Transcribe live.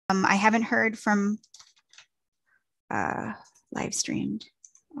I haven't heard from live streamed.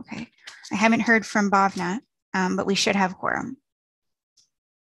 Okay. I haven't heard from Bhavna, but we should have quorum.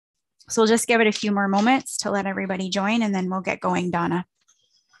 So we'll just give it a few more moments to let everybody join, and then we'll get going, Donna.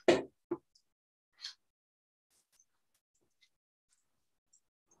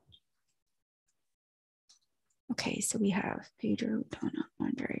 Okay, so we have Pedro, Donna,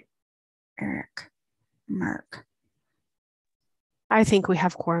 Andre, Eric, Mark. I think we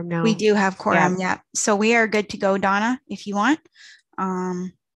have quorum now. We do have quorum, yeah. So we are good to go, Donna, if you want.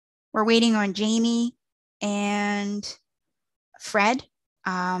 We're waiting on Jamie and Fred,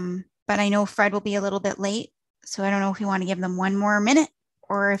 but I know Fred will be a little bit late. So I don't know if you want to give them one more minute,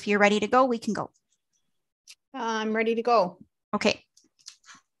 or if you're ready to go, we can go. I'm ready to go. Okay.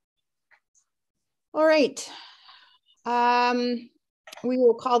 All right. We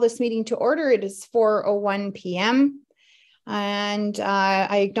will call this meeting to order. It is 4:01 p.m. And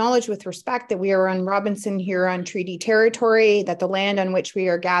I acknowledge with respect that we are on Robinson Huron Treaty territory, that the land on which we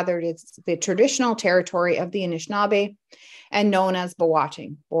are gathered is the traditional territory of the Anishinaabe and known as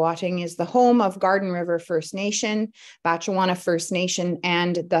Bowatang. Bowatang is the home of Garden River First Nation, Batchewana First Nation,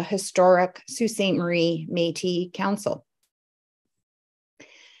 and the historic Sault Ste. Marie Métis Council.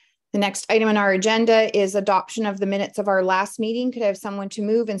 The next item on our agenda is adoption of the minutes of our last meeting. Could I have someone to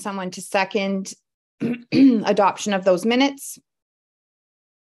move and someone to second adoption of those minutes?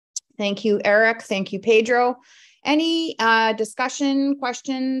 Thank you, Eric. Thank you, Pedro. Any discussion,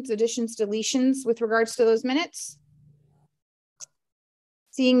 questions, additions, deletions with regards to those minutes?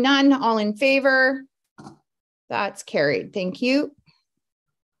 Seeing none, all in favor? That's carried. Thank you.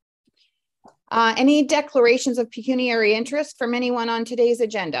 Any declarations of pecuniary interest from anyone on today's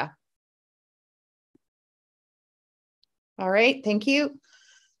agenda? All right, thank you.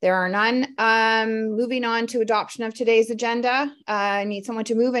 There are none. Moving on to adoption of today's agenda. I need someone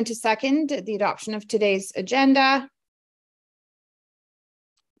to move and to second the adoption of today's agenda.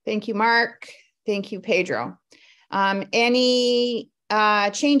 Thank you, Mark. Thank you, Pedro. Any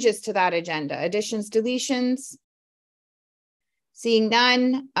changes to that agenda? Additions, deletions? Seeing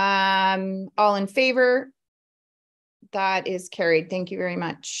none, all in favor? That is carried. Thank you very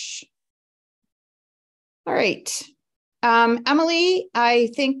much. All right. Emily,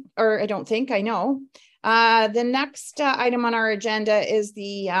 I think, or I don't think, I know. The next item on our agenda is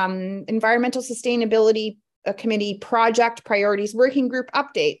the Environmental Sustainability Committee Project Priorities Working Group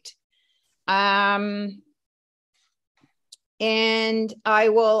update. And I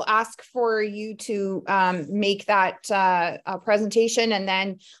will ask for you to make that presentation, and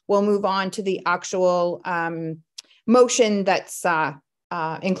then we'll move on to the actual motion that's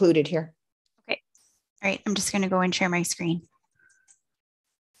included here. Okay. All right. I'm just going to go and share my screen.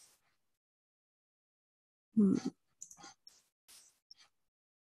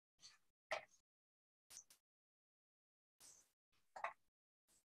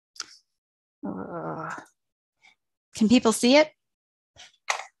 Can people see it?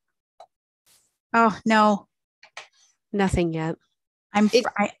 Oh, no. Nothing yet. I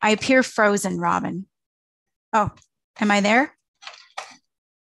appear frozen, Robin. Oh, am I there?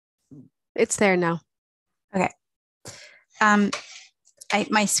 It's there now. Okay.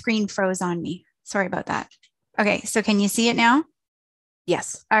 My screen froze on me. Sorry about that. Okay, so can you see it now?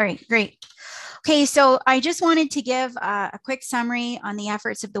 Yes. All right, great. Okay, so I just wanted to give a quick summary on the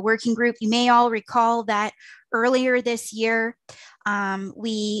efforts of the working group. You may all recall that earlier this year,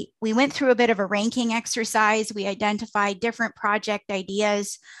 we went through a bit of a ranking exercise. We identified different project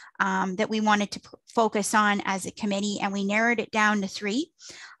ideas that we wanted to focus on as a committee, and we narrowed it down to 3.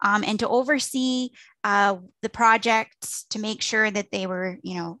 And to oversee the projects, to make sure that they were,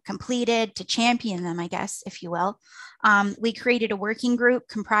 completed, to champion them, I guess, if you will. We created a working group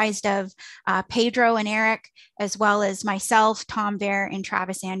comprised of Pedro and Eric, as well as myself, Tom Vare, and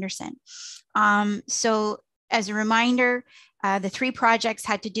Travis Anderson. So as a reminder, the 3 projects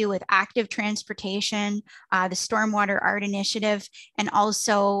had to do with active transportation, the Stormwater Art Initiative, and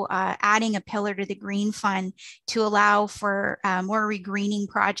also adding a pillar to the Green Fund to allow for more regreening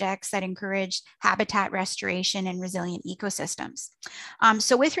projects that encourage habitat restoration and resilient ecosystems.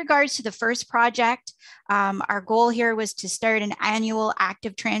 So with regards to the first project, our goal here was to start an annual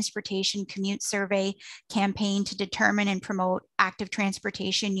active transportation commute survey campaign to determine and promote active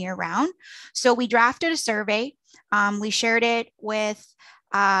transportation year round. So we drafted a survey. We shared it with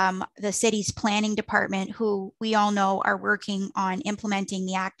the city's planning department, who we all know are working on implementing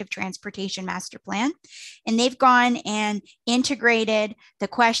the active transportation master plan. And they've gone and integrated the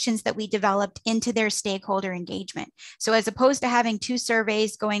questions that we developed into their stakeholder engagement. So as opposed to having 2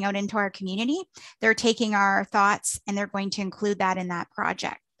 surveys going out into our community, they're taking our thoughts and they're going to include that in that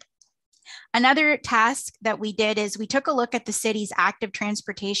project. Another task that we did is we took a look at the city's active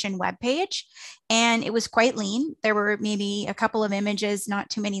transportation webpage, and it was quite lean. There were maybe a couple of images, not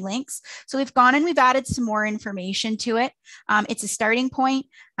too many links. So we've gone and we've added some more information to it. It's a starting point,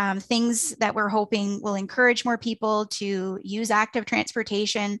 things that we're hoping will encourage more people to use active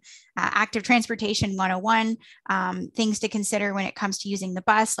transportation 101, things to consider when it comes to using the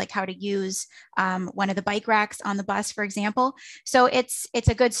bus, like how to use one of the bike racks on the bus, for example. So it's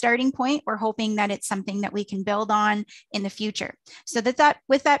a good starting point. We're hoping that it's something that we can build on in the future. So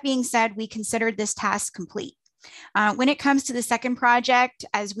with that being said, we considered this task complete. When it comes to the second project,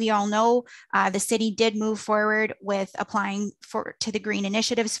 as we all know, the city did move forward with applying to the Green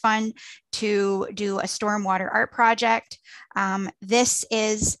Initiatives Fund to do a stormwater art project. This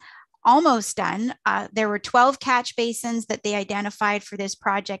is almost done. There were 12 catch basins that they identified for this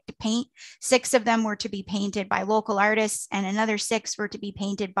project to paint. 6 of them were to be painted by local artists, and another 6 were to be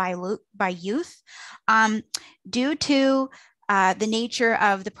painted by youth. Due to the nature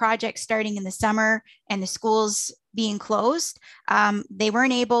of the project starting in the summer and the schools being closed, they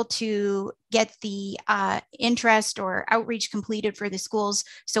weren't able to get the interest or outreach completed for the schools.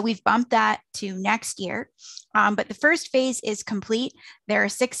 So we've bumped that to next year. But the first phase is complete. There are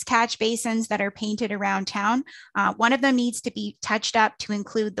 6 catch basins that are painted around town. One of them needs to be touched up to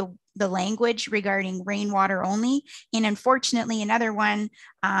include the language regarding rainwater only. And unfortunately, another one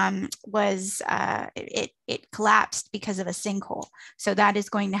it collapsed because of a sinkhole. So that is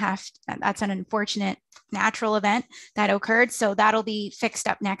going to that's an unfortunate natural event that occurred. So that'll be fixed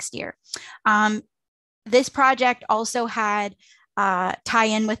up next year. This project also had tie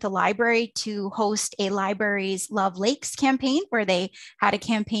in with the library to host a Libraries Love Lakes campaign, where they had a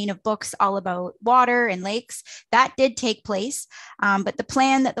campaign of books all about water and lakes. That did take place. But the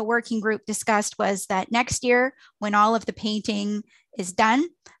plan that the working group discussed was that next year, when all of the painting is done,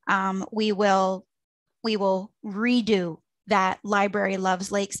 we will redo that Library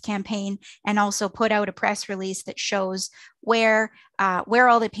Loves Lakes campaign and also put out a press release that shows where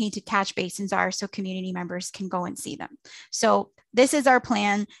all the painted catch basins are, so community members can go and see them. So this is our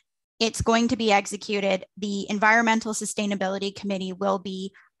plan. It's going to be executed. The Environmental Sustainability Committee will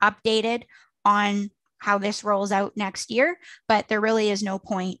be updated on how this rolls out next year, but there really is no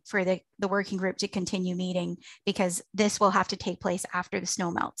point for the working group to continue meeting, because this will have to take place after the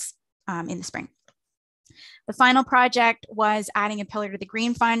snow melts in the spring. The final project was adding a pillar to the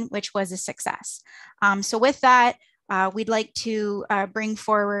Green Fund, which was a success. So with that, we'd like to bring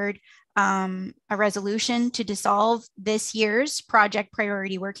forward a resolution to dissolve this year's project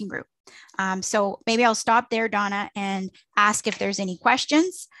priority working group. So maybe I'll stop there, Donna, and ask if there's any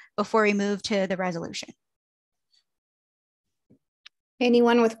questions before we move to the resolution.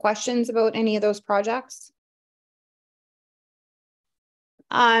 Anyone with questions about any of those projects?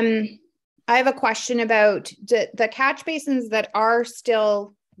 I have a question about the catch basins that are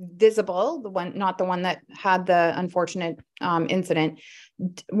still visible, not the one that had the unfortunate incident.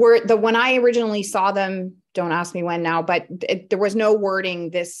 When I originally saw them, don't ask me when now, but there was no wording,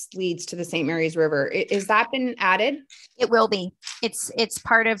 this leads to the St. Mary's River. Is that been added? It will be. It's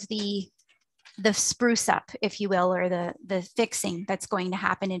part of the spruce up, if you will, or the fixing that's going to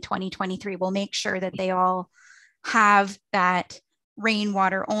happen in 2023. We'll make sure that they all have that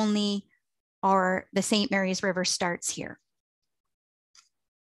rainwater only, or the St. Mary's River starts here.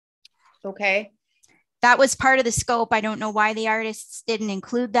 Okay. That was part of the scope. I don't know why the artists didn't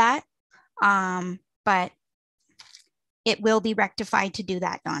include that, but it will be rectified to do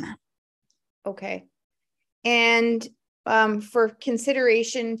that, Donna. Okay. And for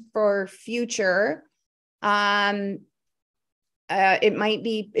consideration for future, it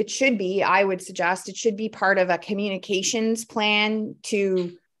should be, I would suggest it should be part of a communications plan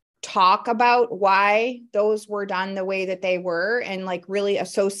to talk about why those were done the way that they were, and like really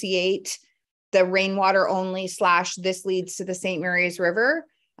associate the rainwater only / this leads to the St. Mary's River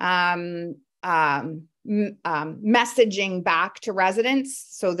messaging back to residents,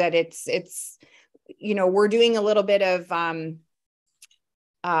 so that it's we're doing a little bit of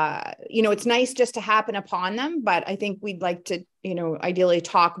it's nice just to happen upon them, but I think we'd like to ideally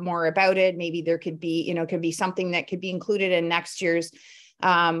talk more about it. Maybe there could be something that could be included in next year's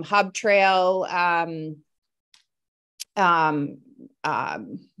hub trail,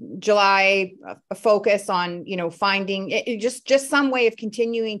 July, a focus on finding just some way of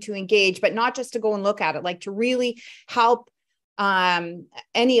continuing to engage, but not just to go and look at it, like to really help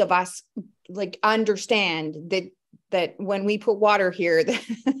any of us like understand that when we put water here, this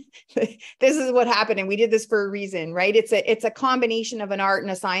is what happened, and we did this for a reason, right? It's a combination of an art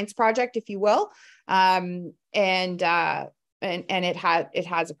and a science project, if you will, and and it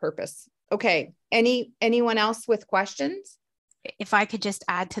has a purpose. Okay. Anyone else with questions? If I could just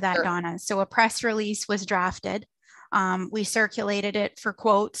add to that, Sure. Donna. So a press release was drafted. We circulated it for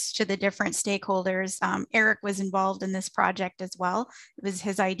quotes to the different stakeholders. Eric was involved in this project as well. It was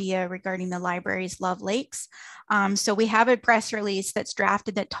his idea regarding the library's Love Lakes. So we have a press release that's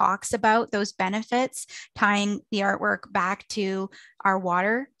drafted that talks about those benefits, tying the artwork back to our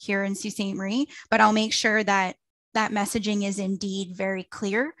water here in Sault Ste. Marie, but I'll make sure that that messaging is indeed very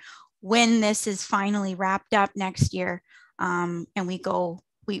clear when this is finally wrapped up next year, and we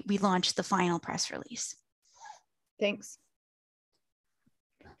launch the final press release. Thanks.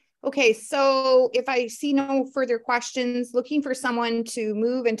 Okay, so if I see no further questions, looking for someone to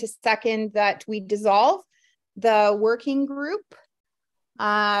move and to second that we dissolve the working group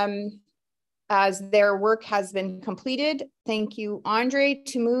as their work has been completed. Thank you, Andre,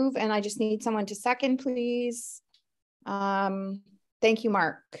 to move, and I just need someone to second, please. Thank you,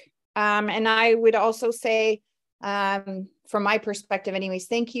 Mark. And I would also say, from my perspective anyways,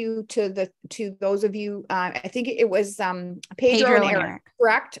 thank you to those of you, I think it was Pedro and Eric,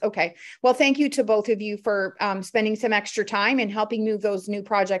 correct? Okay, well, thank you to both of you for spending some extra time and helping move those new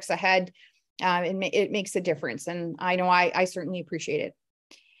projects ahead. It makes a difference, and I know I certainly appreciate it.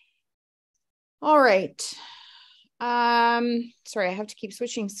 All right. Sorry, I have to keep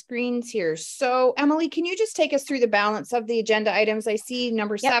switching screens here. So Emily, can you just take us through the balance of the agenda items? I see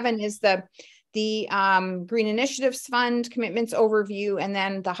number 7 is the Green Initiatives Fund commitments overview, and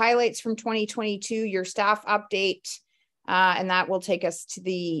then the highlights from 2022, your staff update, and that will take us to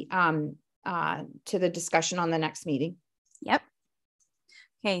the discussion on the next meeting. Yep.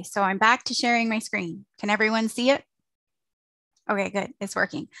 Okay, so I'm back to sharing my screen. Can everyone see it? Okay, good, it's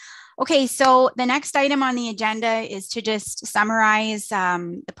working. Okay, so the next item on the agenda is to just summarize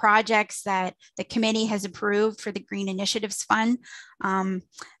the projects that the committee has approved for the Green Initiatives Fund.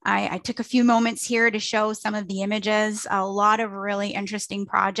 I took a few moments here to show some of the images, a lot of really interesting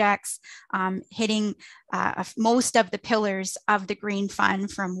projects hitting most of the pillars of the Green Fund,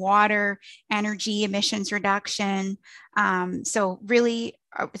 from water, energy, emissions reduction. So really,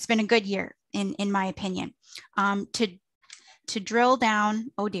 it's been a good year in my opinion. To drill down,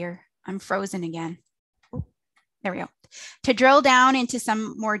 oh dear, I'm frozen again. Oh, there we go. To drill down into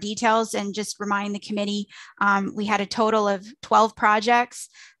some more details and just remind the committee, we had a total of 12 projects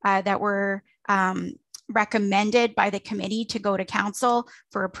that were recommended by the committee to go to council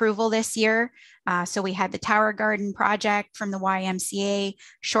for approval this year. So we had the Tower Garden project from the YMCA,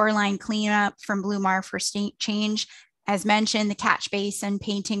 shoreline cleanup from Blue Mar for Change, as mentioned, the catch basin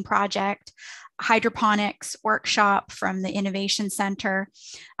painting project, hydroponics workshop from the Innovation Center.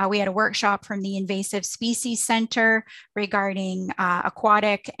 We had a workshop from the Invasive Species Center regarding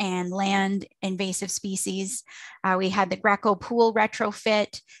aquatic and land invasive species. We had the Greco pool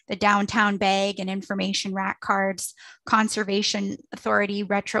retrofit, the downtown bag and information rack cards, Conservation Authority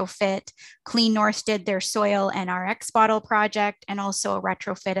retrofit, Clean North did their soil and RX bottle project, and also a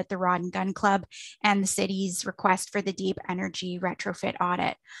retrofit at the Rod and Gun Club, and the city's request for the deep energy retrofit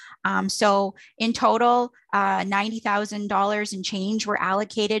audit. So in total, $90,000 and change were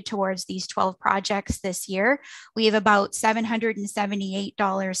allocated towards these 12 projects this year. We have about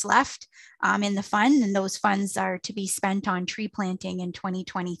 $778 left in the fund, and those funds are to be spent on tree planting in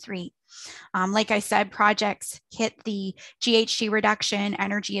 2023. Like I said, projects hit the GHG reduction,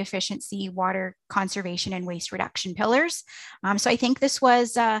 energy efficiency, water conservation, and waste reduction pillars. So I think this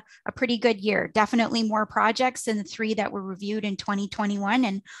was a pretty good year. Definitely more projects than the 3 that were reviewed in 2021.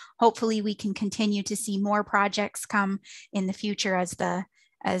 And hopefully we can continue to see more projects come in the future as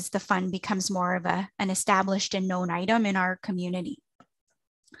the fund becomes more of an established and known item in our community.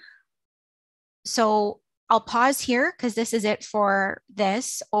 So I'll pause here because this is it for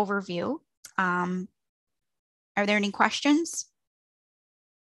this overview. Are there any questions?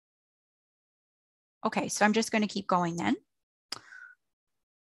 Okay, so I'm just going to keep going then.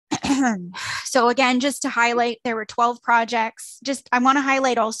 So again, just to highlight, there were 12 projects. I want to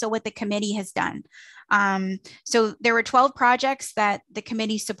highlight also what the committee has done. So there were 12 projects that the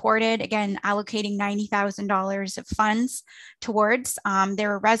committee supported, again, allocating $90,000 of funds towards. There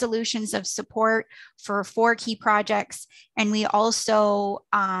were resolutions of support for 4 key projects, and we also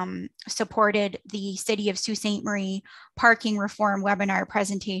supported the City of Sault Ste. Marie parking reform webinar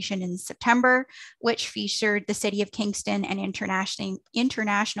presentation in September, which featured the City of Kingston and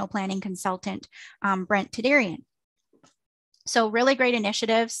international planning consultant Brent Tadarian. So really great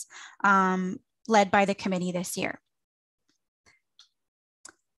initiatives led by the committee this year.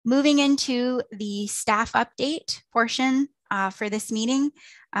 Moving into the staff update portion for this meeting,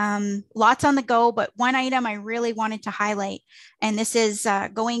 Lots on the go, but one item I really wanted to highlight, and this is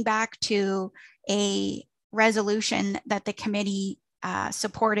going back to a resolution that the committee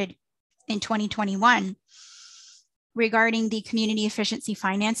supported in 2021 regarding the community efficiency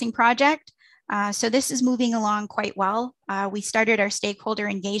financing project. So this is moving along quite well. We started our stakeholder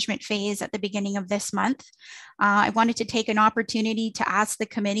engagement phase at the beginning of this month. I wanted to take an opportunity to ask the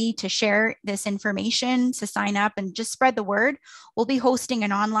committee to share this information, to sign up and just spread the word. We'll be hosting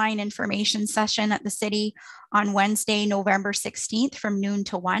an online information session at the city on Wednesday, November 16th from noon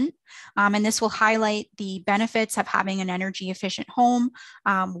to 1. And this will highlight the benefits of having an energy efficient home,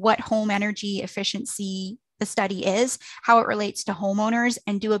 what home energy efficiency the study is, how it relates to homeowners,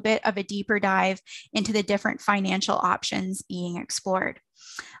 and do a bit of a deeper dive into the different financial options being explored.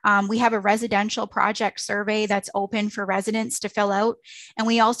 We have a residential project survey that's open for residents to fill out. And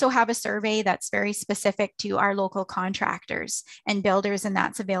we also have a survey that's very specific to our local contractors and builders, and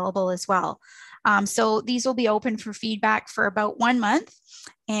that's available as well. So these will be open for feedback for about 1 month.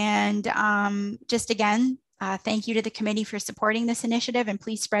 And just again, thank you to the committee for supporting this initiative, and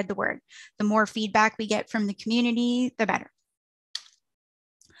please spread the word. The more feedback we get from the community, the better.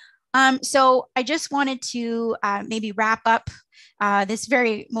 So I just wanted to maybe wrap up this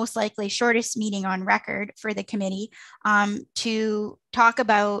very most likely shortest meeting on record for the committee to talk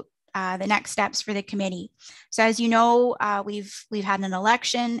about the next steps for the committee. So as you know, we've had an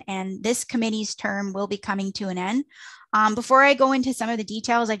election, and this committee's term will be coming to an end. Before I go into some of the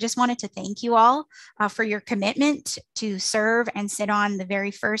details, I just wanted to thank you all for your commitment to serve and sit on the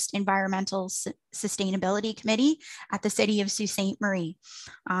very first Environmental Sustainability Committee at the City of Sault Ste. Marie.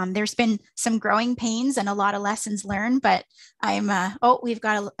 There's been some growing pains and a lot of lessons learned, but we've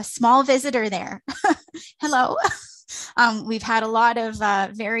got a small visitor there. Hello. We've had a lot of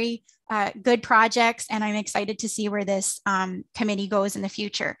very good projects, and I'm excited to see where this committee goes in the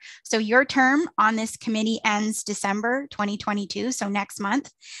future. So your term on this committee ends December 2022, so next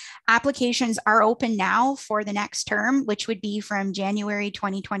month. Applications are open now for the next term, which would be from January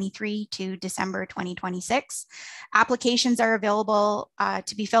 2023 to December 2026. Applications are available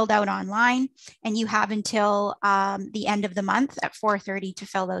to be filled out online, and you have until the end of the month at 4:30 to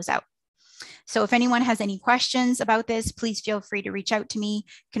fill those out. So if anyone has any questions about this, please feel free to reach out to me.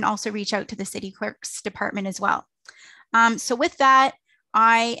 You can also reach out to the city clerk's department as well. So with that,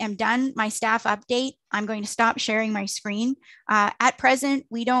 I am done my staff update. I'm going to stop sharing my screen. At present,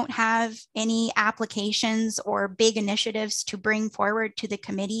 we don't have any applications or big initiatives to bring forward to the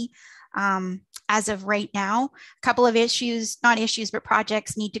committee as of right now. A couple of issues, not issues, but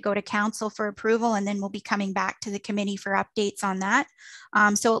projects need to go to council for approval, and then we'll be coming back to the committee for updates on that.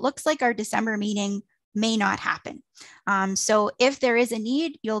 So it looks like our December meeting may not happen. So if there is a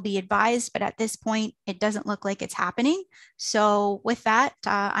need, you'll be advised, but at this point, it doesn't look like it's happening. So with that,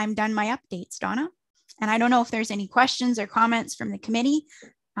 I'm done my updates, Donna. And I don't know if there's any questions or comments from the committee,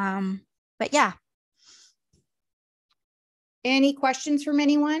 but yeah. Any questions from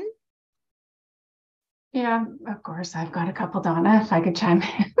anyone? Yeah, of course. I've got a couple, Donna, if I could chime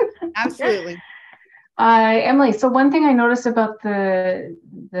in. Absolutely. Emily, so one thing I noticed about the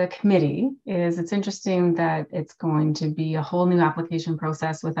committee is it's interesting that it's going to be a whole new application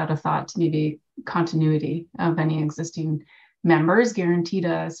process without a thought to maybe continuity of any existing members, guaranteed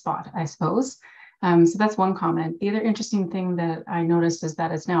a spot, I suppose. So that's one comment. The other interesting thing that I noticed is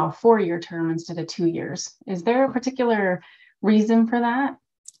that it's now a 4-year term instead of 2 years. Is there a particular reason for that?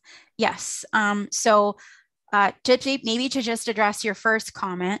 Yes. So maybe to just address your first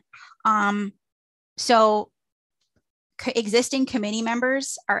comment. So existing committee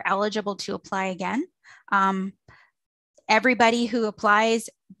members are eligible to apply again. Everybody who applies,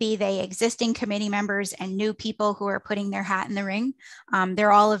 be they existing committee members and new people who are putting their hat in the ring,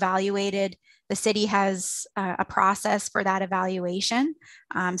 they're all evaluated. The city has a process for that evaluation.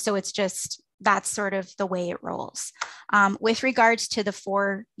 So it's just, that's sort of the way it rolls. With regards to the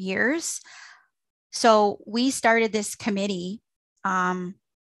 4 years, so we started this committee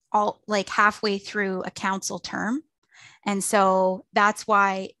all like halfway through a council term. And so that's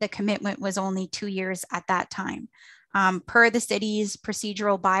why the commitment was only 2 years at that time. Per the city's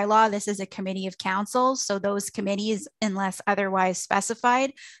procedural bylaw, this is a committee of council. So those committees, unless otherwise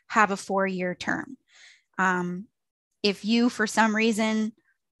specified, have a 4-year term. If you, for some reason,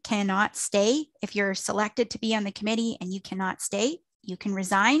 cannot stay, if you're selected to be on the committee and you cannot stay, you can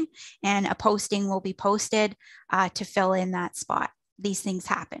resign, and a posting will be posted to fill in that spot. These things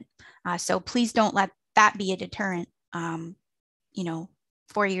happen. So please don't let that be a deterrent. 4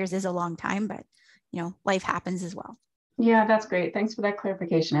 years is a long time, but life happens as well. Yeah, that's great. Thanks for that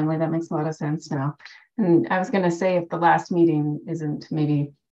clarification, Emily. That makes a lot of sense now. And I was going to say, if the last meeting isn't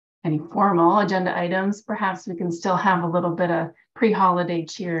maybe any formal agenda items, perhaps we can still have a little bit of pre-holiday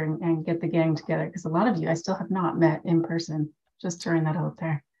cheer and get the gang together, because a lot of you I still have not met in person. Just throwing that out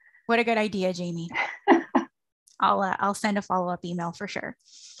there. What a good idea, Jamie. I'll send a follow-up email for sure.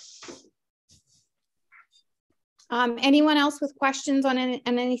 Anyone else with questions on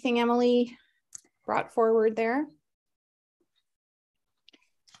anything Emily brought forward there?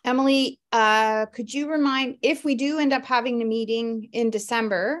 Emily, could you remind, if we do end up having the meeting in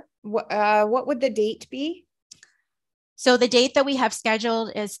December, what would the date be? So the date that we have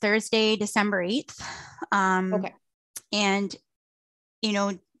scheduled is Thursday, December 8th. Okay. And, you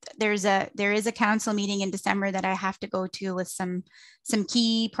know, there is a council meeting in December that I have to go to with some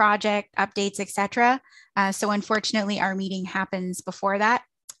key project updates, etc. So unfortunately, our meeting happens before that.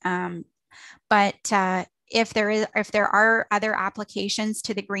 But if there are other applications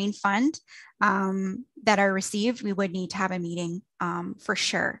to the Green Fund that are received, we would need to have a meeting for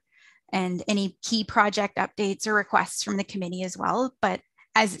sure. And any key project updates or requests from the committee as well. But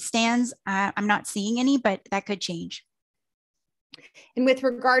as it stands, I'm not seeing any, but that could change. And with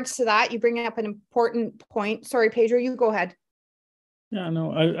regards to that, you bring up an important point. Sorry, Pedro, you go ahead. Yeah,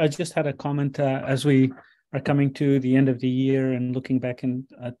 no, I just had a comment as we are coming to the end of the year and looking back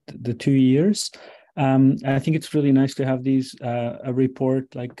at the 2 years. I think it's really nice to have a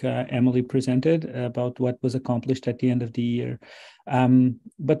report like Emily presented about what was accomplished at the end of the year.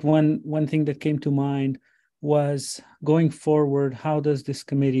 But one thing that came to mind was going forward, how does this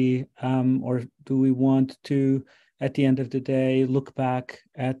committee or do we want to, at the end of the day, look back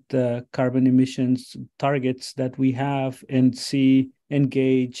at the carbon emissions targets that we have and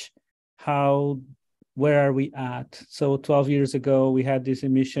engage where are we at? So 12 years ago, we had these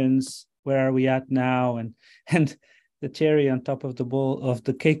emissions. Where are we at now? And the cherry on top of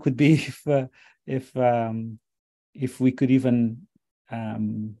the cake would be if we could even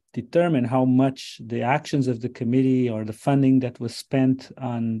determine how much the actions of the committee or the funding that was spent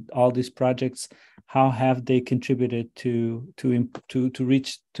on all these projects, how have they contributed to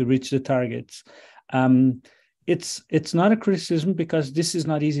reach the targets? It's not a criticism because this is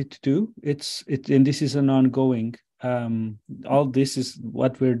not easy to do. And this is an ongoing. All this is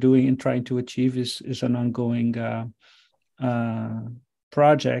what we're doing and trying to achieve is an ongoing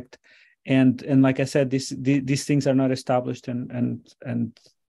project. And like I said, these things are not established and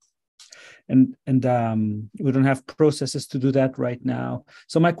we don't have processes to do that right now.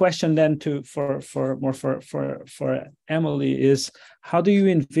 So my question then for Emily is, how do you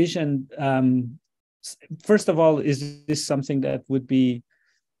envision? First of all, is this something that would be?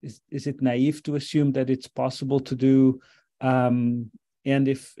 Is it naive to assume that it's possible to do? And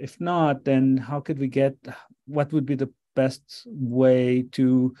if not, then how could we what would be the best way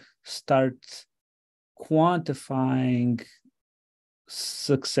to start quantifying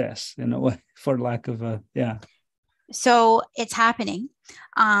success in a way, for lack of So it's happening.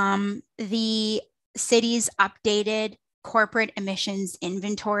 The city's updated corporate emissions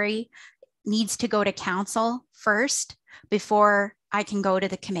inventory needs to go to council first before I can go to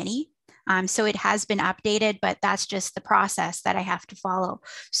the committee. So it has been updated, but that's just the process that I have to follow.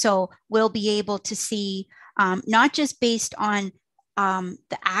 So we'll be able to see, not just based on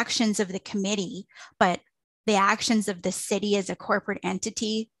the actions of the committee, but the actions of the city as a corporate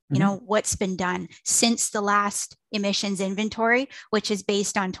entity, you know, what's been done since the last emissions inventory, which is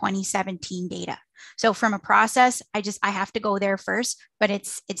based on 2017 data. So from a process, I have to go there first, but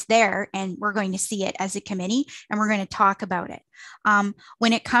it's there and we're going to see it as a committee and we're going to talk about it.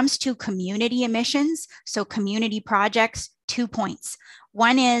 When it comes to community emissions, so community projects, 2 points.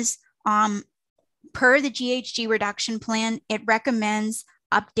 One is per the GHG reduction plan, it recommends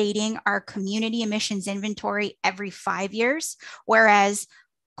updating our community emissions inventory every 5 years, whereas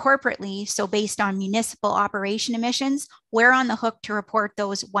corporately, so based on municipal operation emissions, we're on the hook to report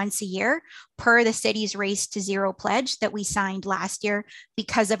those once a year per the city's Race to Zero pledge that we signed last year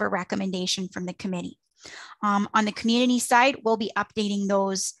because of a recommendation from the committee. On the community side, we'll be updating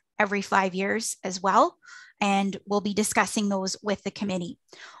those every 5 years as well, and we'll be discussing those with the committee.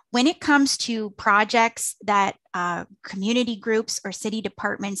 When it comes to projects that community groups or city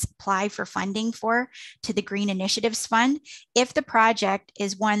departments apply for funding to the Green Initiatives Fund, if the project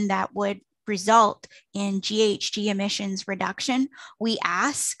is one that would result in GHG emissions reduction, we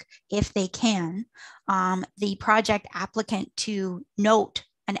ask, if they can, the project applicant to note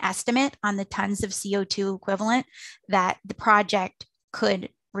an estimate on the tons of CO2 equivalent that the project could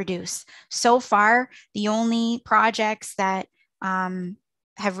reduce. So far, the only projects that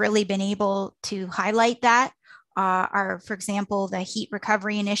have really been able to highlight that for example, the heat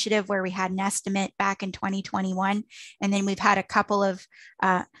recovery initiative, where we had an estimate back in 2021. And then we've had a couple of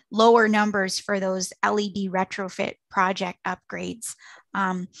lower numbers for those LED retrofit project upgrades.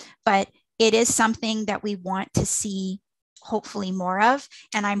 But it is something that we want to see hopefully more of.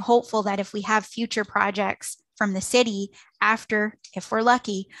 And I'm hopeful that if we have future projects from the city after, if we're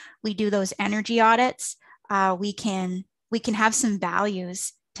lucky, we do those energy audits, we can have some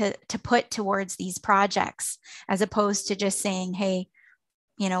values to put towards these projects, as opposed to just saying, hey,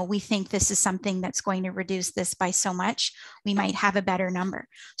 you know, we think this is something that's going to reduce this by so much. We might have a better number.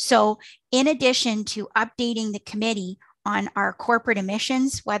 So in addition to updating the committee on our corporate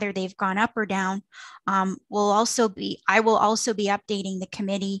emissions, whether they've gone up or down, I will also be updating the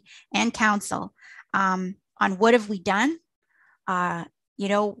committee and council on what have we done, you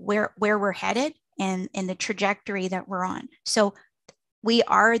know, where we're headed and the trajectory that we're on. So we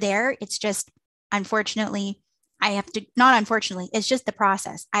are there. It's just, unfortunately, it's just the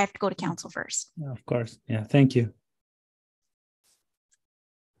process. I have to go to council first. Yeah, of course. Yeah. Thank you.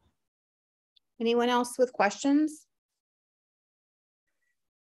 Anyone else with questions?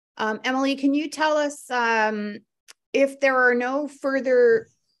 Emily, can you tell us if there are no further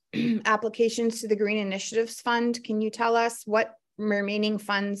applications to the Green Initiatives Fund, can you tell us what remaining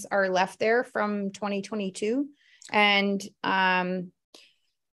funds are left there from 2022? And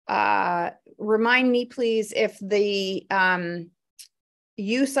remind me, please, if the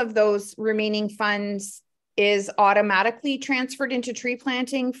use of those remaining funds is automatically transferred into tree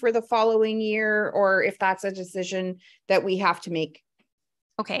planting for the following year, or if that's a decision that we have to make.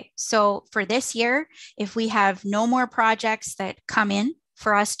 Okay, so for this year, if we have no more projects that come in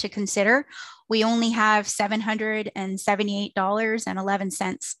for us to consider, we only have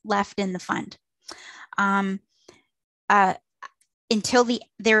 $778.11 left in the fund. Until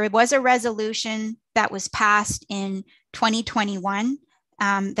there was a resolution that was passed in 2021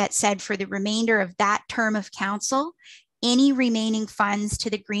 that said for the remainder of that term of council, any remaining funds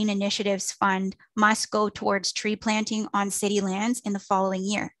to the Green Initiatives Fund must go towards tree planting on city lands in the following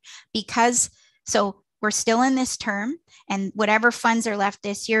year. So we're still in this term, and whatever funds are left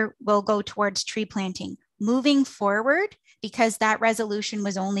this year will go towards tree planting. Moving forward, because that resolution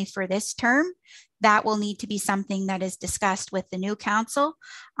was only for this term, that will need to be something that is discussed with the new council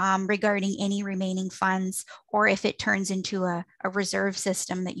regarding any remaining funds, or if it turns into a reserve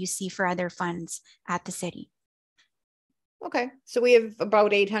system that you see for other funds at the city. Okay, so we have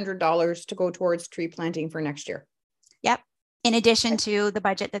about $800 to go towards tree planting for next year. Yep, in addition to the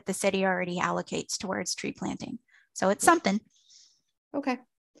budget that the city already allocates towards tree planting. So it's something. Okay.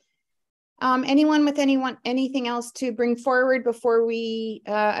 Anyone with anything else to bring forward before we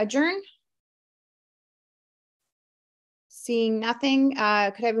adjourn? Seeing nothing, could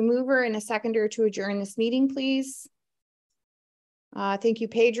I have a mover and a seconder to adjourn this meeting, please? Thank you,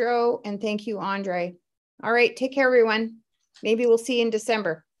 Pedro, and thank you, Andre. All right, take care, everyone. Maybe we'll see you in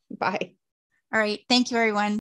December. Bye. All right, thank you, everyone.